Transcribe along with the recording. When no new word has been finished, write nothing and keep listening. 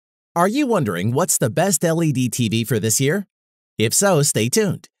Are you wondering what's the best LED TV for this year? If so, stay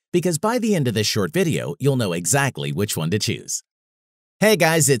tuned, because by the end of this short video, you'll know exactly which one to choose. Hey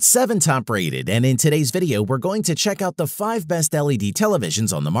guys, it's 7 Top Rated, and in today's video, we're going to check out the 5 best LED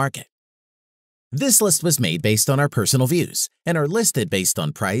televisions on the market. This list was made based on our personal views and are listed based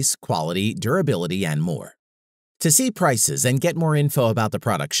on price, quality, durability, and more. To see prices and get more info about the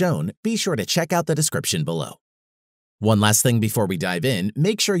product shown, be sure to check out the description below. One last thing before we dive in,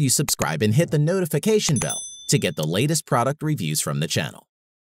 make sure you subscribe and hit the notification bell to get the latest product reviews from the channel.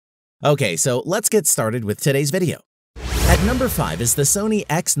 Okay, so let's get started with today's video. At number 5 is the Sony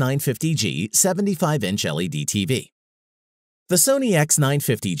X950G 75-inch LED TV. The Sony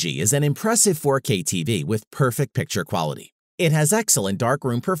X950G is an impressive 4K TV with perfect picture quality. It has excellent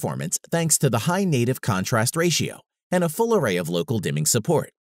darkroom performance thanks to the high native contrast ratio and a full array of local dimming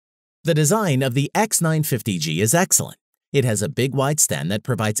support. The design of the X950G is excellent. It has a big wide stand that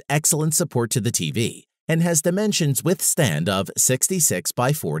provides excellent support to the TV and has dimensions with stand of 66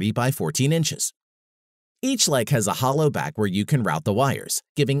 by 40 by 14 inches. Each leg has a hollow back where you can route the wires,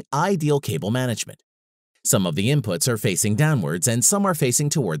 giving ideal cable management. Some of the inputs are facing downwards and some are facing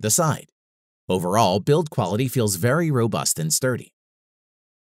toward the side. Overall, build quality feels very robust and sturdy.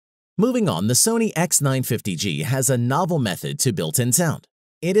 Moving on, the Sony X950G has a novel method to built-in sound.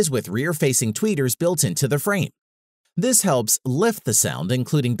 It is with rear-facing tweeters built into the frame. This helps lift the sound,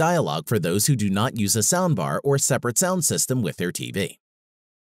 including dialogue for those who do not use a soundbar or separate sound system with their TV.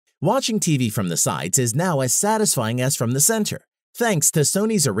 Watching TV from the sides is now as satisfying as from the center, thanks to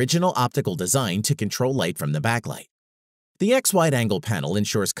Sony's original optical design to control light from the backlight. The X wide-angle panel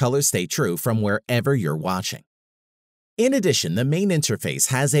ensures colors stay true from wherever you're watching. In addition, the main interface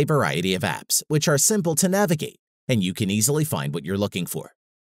has a variety of apps, which are simple to navigate, and you can easily find what you're looking for.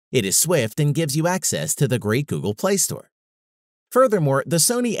 It is swift and gives you access to the great Google Play Store. Furthermore, the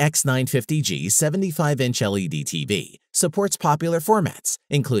Sony X950G 75-inch LED TV supports popular formats,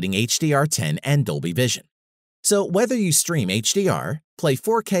 including HDR10 and Dolby Vision. So whether you stream HDR, play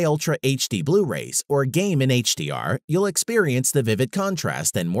 4K Ultra HD Blu-rays, or game in HDR, you'll experience the vivid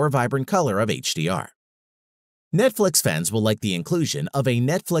contrast and more vibrant color of HDR. Netflix fans will like the inclusion of a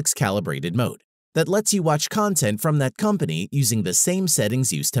Netflix-calibrated mode that lets you watch content from that company using the same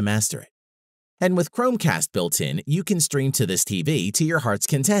settings used to master it. And with Chromecast built in, you can stream to this TV to your heart's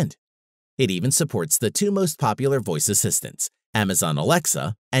content. It even supports the 2 most popular voice assistants, Amazon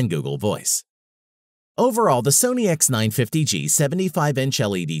Alexa and Google Voice. Overall, the Sony X950G 75-inch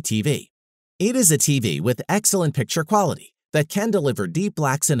LED TV. It is a TV with excellent picture quality that can deliver deep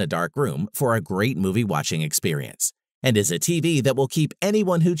blacks in a dark room for a great movie watching experience, and is a TV that will keep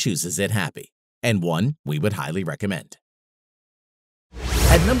anyone who chooses it happy, and one we would highly recommend.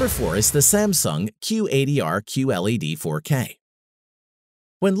 At number 4 is the Samsung Q80R QLED 4K.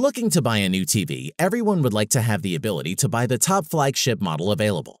 When looking to buy a new TV, everyone would like to have the ability to buy the top flagship model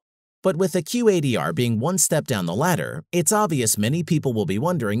available. But with the Q80R being one step down the ladder, it's obvious many people will be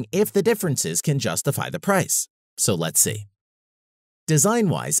wondering if the differences can justify the price. So let's see.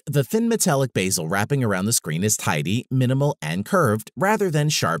 Design-wise, the thin metallic bezel wrapping around the screen is tidy, minimal, and curved rather than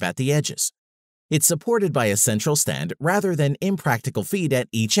sharp at the edges. It's supported by a central stand rather than impractical feet at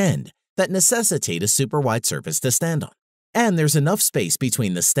each end that necessitate a super wide surface to stand on. And there's enough space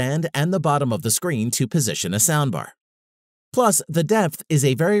between the stand and the bottom of the screen to position a soundbar. Plus, the depth is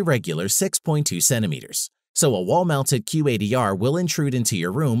a very regular 6.2 centimeters, so a wall-mounted Q80R will intrude into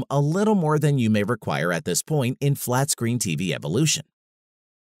your room a little more than you may require at this point in flat-screen TV evolution.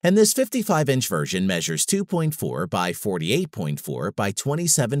 And this 55-inch version measures 2.4 by 48.4 by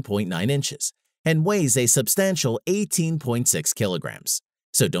 27.9 inches and weighs a substantial 18.6 kilograms,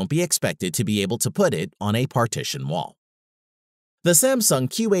 so don't be expected to be able to put it on a partition wall. The Samsung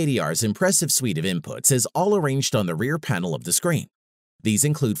Q80R's impressive suite of inputs is all arranged on the rear panel of the screen. These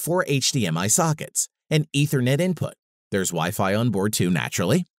include 4 HDMI sockets, an Ethernet input, there's Wi-Fi on board too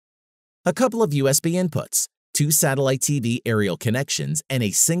naturally, a couple of USB inputs, 2 satellite TV aerial connections, and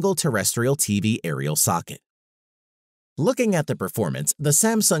a single terrestrial TV aerial socket. Looking at the performance, the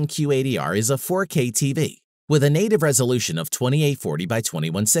Samsung Q80R is a 4K TV with a native resolution of 2840 by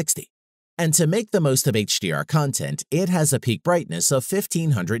 2160. And to make the most of HDR content, it has a peak brightness of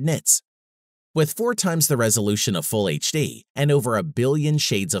 1500 nits. With 4 times the resolution of Full HD and over a billion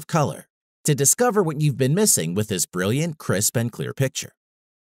shades of color, to discover what you've been missing with this brilliant, crisp, and clear picture.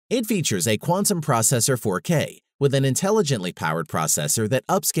 It features a Quantum Processor 4K with an intelligently powered processor that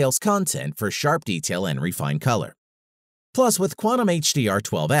upscales content for sharp detail and refined color. Plus, with Quantum HDR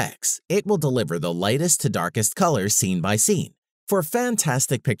 12X, it will deliver the lightest to darkest colors scene by scene for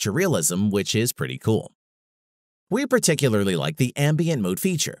fantastic picture realism, which is pretty cool. We particularly like the ambient mode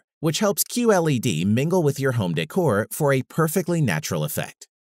feature, which helps QLED mingle with your home decor for a perfectly natural effect.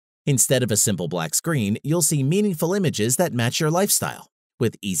 Instead of a simple black screen, you'll see meaningful images that match your lifestyle,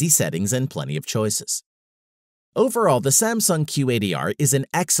 with easy settings and plenty of choices. Overall, the Samsung Q80R is an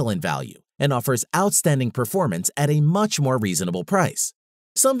excellent value and offers outstanding performance at a much more reasonable price,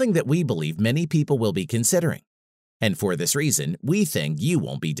 something that we believe many people will be considering. And for this reason, we think you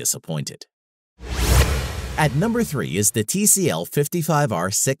won't be disappointed. At number 3 is the TCL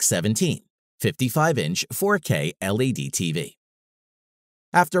 55R617, 55-inch 4K LED TV.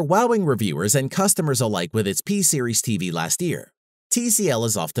 After wowing reviewers and customers alike with its P-Series TV last year, TCL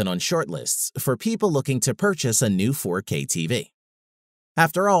is often on shortlists for people looking to purchase a new 4K TV.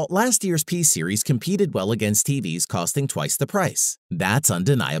 After all, last year's P-Series competed well against TVs costing twice the price. That's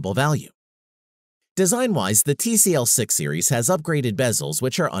undeniable value. Design-wise, the TCL 6 Series has upgraded bezels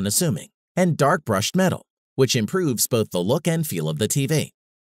which are unassuming, and dark brushed metal, which improves both the look and feel of the TV.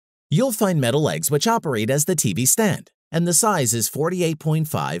 You'll find metal legs which operate as the TV stand, and the size is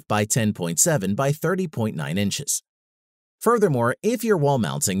 48.5 by 10.7 by 30.9 inches. Furthermore, if you're wall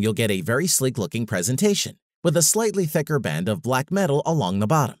mounting, you'll get a very sleek-looking presentation with a slightly thicker band of black metal along the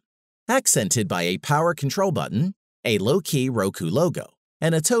bottom, accented by a power control button, a low-key Roku logo,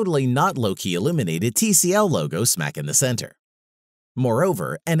 and a totally not low-key illuminated TCL logo smack in the center.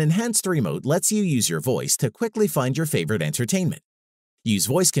 Moreover, an enhanced remote lets you use your voice to quickly find your favorite entertainment. Use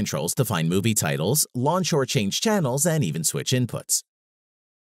voice controls to find movie titles, launch or change channels, and even switch inputs.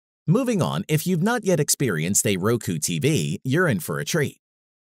 Moving on, if you've not yet experienced a Roku TV, you're in for a treat.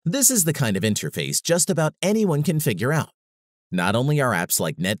 This is the kind of interface just about anyone can figure out. Not only are apps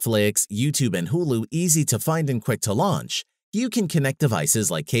like Netflix, YouTube, and Hulu easy to find and quick to launch, you can connect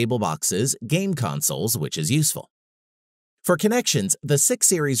devices like cable boxes, game consoles, which is useful. For connections, the 6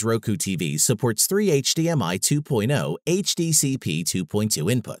 Series Roku TV supports 3 HDMI 2.0 HDCP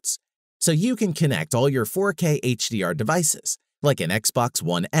 2.2 inputs, so you can connect all your 4K HDR devices, like an Xbox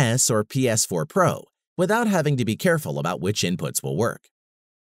One S or PS4 Pro, without having to be careful about which inputs will work.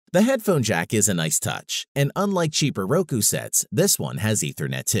 The headphone jack is a nice touch, and unlike cheaper Roku sets, this one has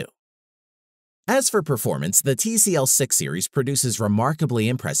Ethernet too. As for performance, the TCL 6 Series produces remarkably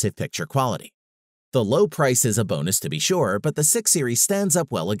impressive picture quality. The low price is a bonus to be sure, but the 6 Series stands up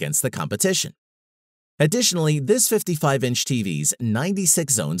well against the competition. Additionally, this 55-inch TV's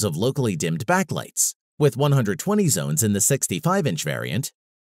 96 zones of locally dimmed backlights, with 120 zones in the 65-inch variant,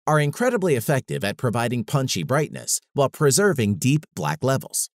 are incredibly effective at providing punchy brightness while preserving deep black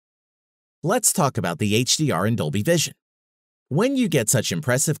levels. Let's talk about the HDR and Dolby Vision. When you get such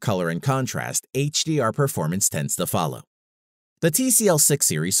impressive color and contrast, HDR performance tends to follow. The TCL 6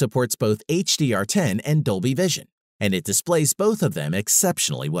 Series supports both HDR10 and Dolby Vision, and it displays both of them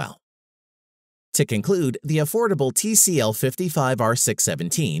exceptionally well. To conclude, the affordable TCL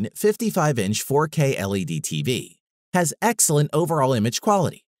 55R617 55-inch 4K LED TV has excellent overall image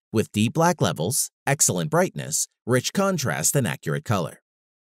quality, with deep black levels, excellent brightness, rich contrast, and accurate color.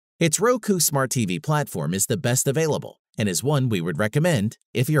 Its Roku Smart TV platform is the best available and is one we would recommend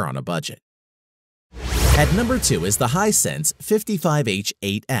if you're on a budget. At number 2 is the Hisense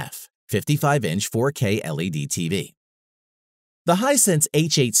 55H8F 55-inch 4K LED TV. The Hisense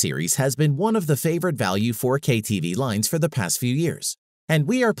H8 series has been one of the favored value 4K TV lines for the past few years, and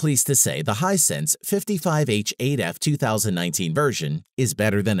we are pleased to say the Hisense 55H8F 2019 version is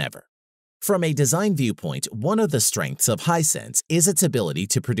better than ever. From a design viewpoint, one of the strengths of Hisense is its ability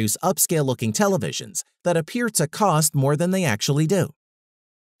to produce upscale-looking televisions that appear to cost more than they actually do.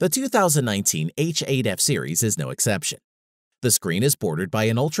 The 2019 H8F series is no exception. The screen is bordered by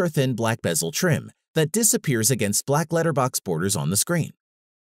an ultra-thin black bezel trim that disappears against black letterbox borders on the screen.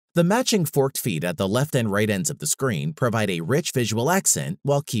 The matching forked feet at the left and right ends of the screen provide a rich visual accent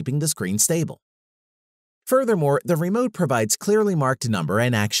while keeping the screen stable. Furthermore, the remote provides clearly marked number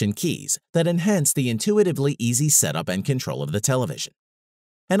and action keys that enhance the intuitively easy setup and control of the television,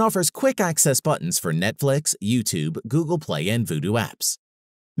 and offers quick access buttons for Netflix, YouTube, Google Play, and Vudu apps.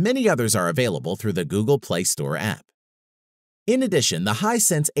 Many others are available through the Google Play Store app. In addition, the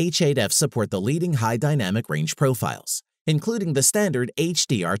Hisense H8F support the leading high dynamic range profiles, including the standard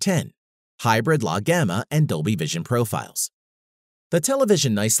HDR10, hybrid log gamma, and Dolby Vision profiles. The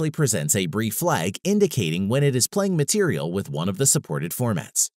television nicely presents a brief flag indicating when it is playing material with one of the supported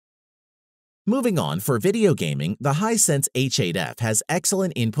formats. Moving on, for video gaming, the Hisense H8F has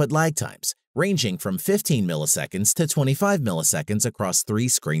excellent input lag times, ranging from 15 milliseconds to 25 milliseconds across 3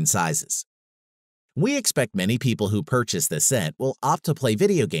 screen sizes. We expect many people who purchase this set will opt to play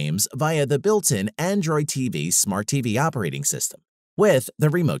video games via the built-in Android TV Smart TV operating system with the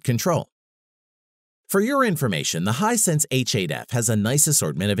remote control. For your information, the Hisense H8F has a nice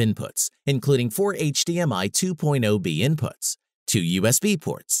assortment of inputs, including 4 HDMI 2.0B inputs, 2 USB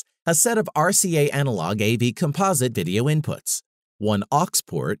ports, a set of RCA analog AV composite video inputs, 1 aux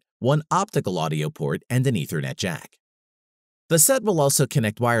port, 1 optical audio port, and an Ethernet jack. The set will also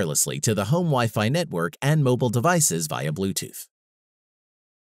connect wirelessly to the home Wi-Fi network and mobile devices via Bluetooth.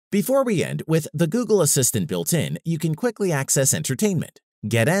 Before we end, with the Google Assistant built in, you can quickly access entertainment,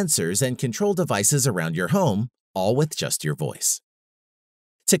 get answers, and control devices around your home, all with just your voice.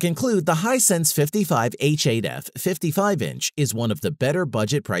 To conclude, the Hisense 55 H8F 55-inch is one of the better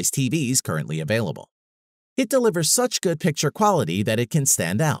budget-priced TVs currently available. It delivers such good picture quality that it can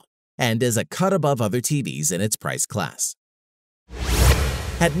stand out, and is a cut above other TVs in its price class.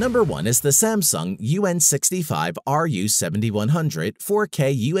 At number 1 is the Samsung UN65 RU7100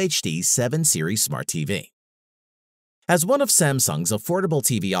 4K UHD 7 Series Smart TV. As one of Samsung's affordable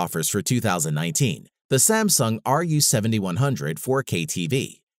TV offers for 2019, the Samsung RU7100 4K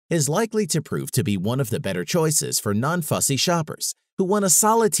TV is likely to prove to be one of the better choices for non-fussy shoppers who want a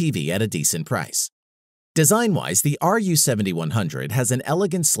solid TV at a decent price. Design-wise, the RU7100 has an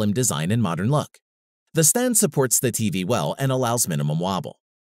elegant slim design and modern look. The stand supports the TV well and allows minimum wobble.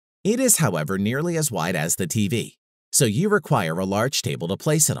 It is, however, nearly as wide as the TV, so you require a large table to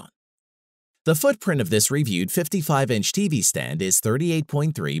place it on. The footprint of this reviewed 55-inch TV stand is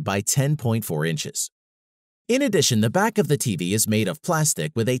 38.3 by 10.4 inches. In addition, the back of the TV is made of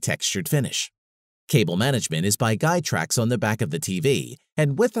plastic with a textured finish. Cable management is by guide tracks on the back of the TV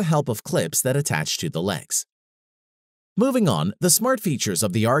and with the help of clips that attach to the legs. Moving on, the smart features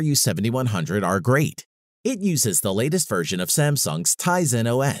of the RU7100 are great. It uses the latest version of Samsung's Tizen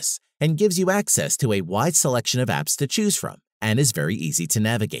OS and gives you access to a wide selection of apps to choose from and is very easy to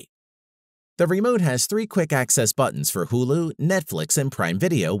navigate. The remote has 3 quick access buttons for Hulu, Netflix, and Prime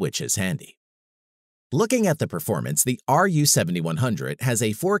Video, which is handy. Looking at the performance, the RU7100 has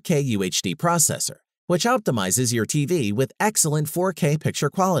a 4K UHD processor, which optimizes your TV with excellent 4K picture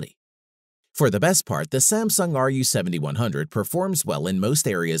quality. For the best part, the Samsung RU7100 performs well in most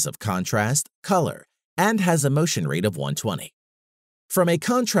areas of contrast, color, and has a motion rate of 120. From a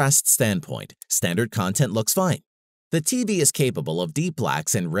contrast standpoint, standard content looks fine. The TV is capable of deep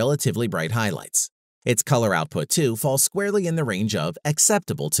blacks and relatively bright highlights. Its color output, too, falls squarely in the range of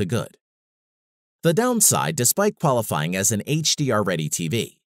acceptable to good. The downside, despite qualifying as an HDR-ready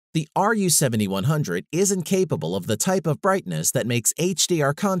TV, the RU7100 isn't capable of the type of brightness that makes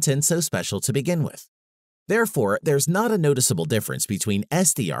HDR content so special to begin with. Therefore, there's not a noticeable difference between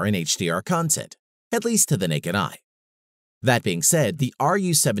SDR and HDR content, at least to the naked eye. That being said, the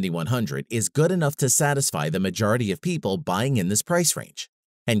RU7100 is good enough to satisfy the majority of people buying in this price range,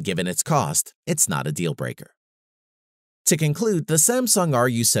 and given its cost, it's not a deal breaker. To conclude, the Samsung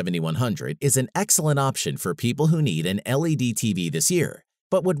RU7100 is an excellent option for people who need an LED TV this year,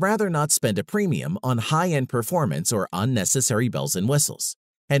 but would rather not spend a premium on high-end performance or unnecessary bells and whistles,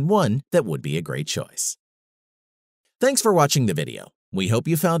 and one that would be a great choice. Thanks for watching the video. We hope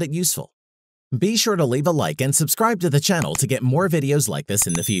you found it useful. Be sure to leave a like and subscribe to the channel to get more videos like this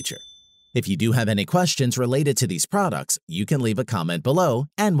in the future. If you do have any questions related to these products, you can leave a comment below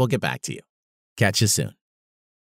and we'll get back to you. Catch you soon.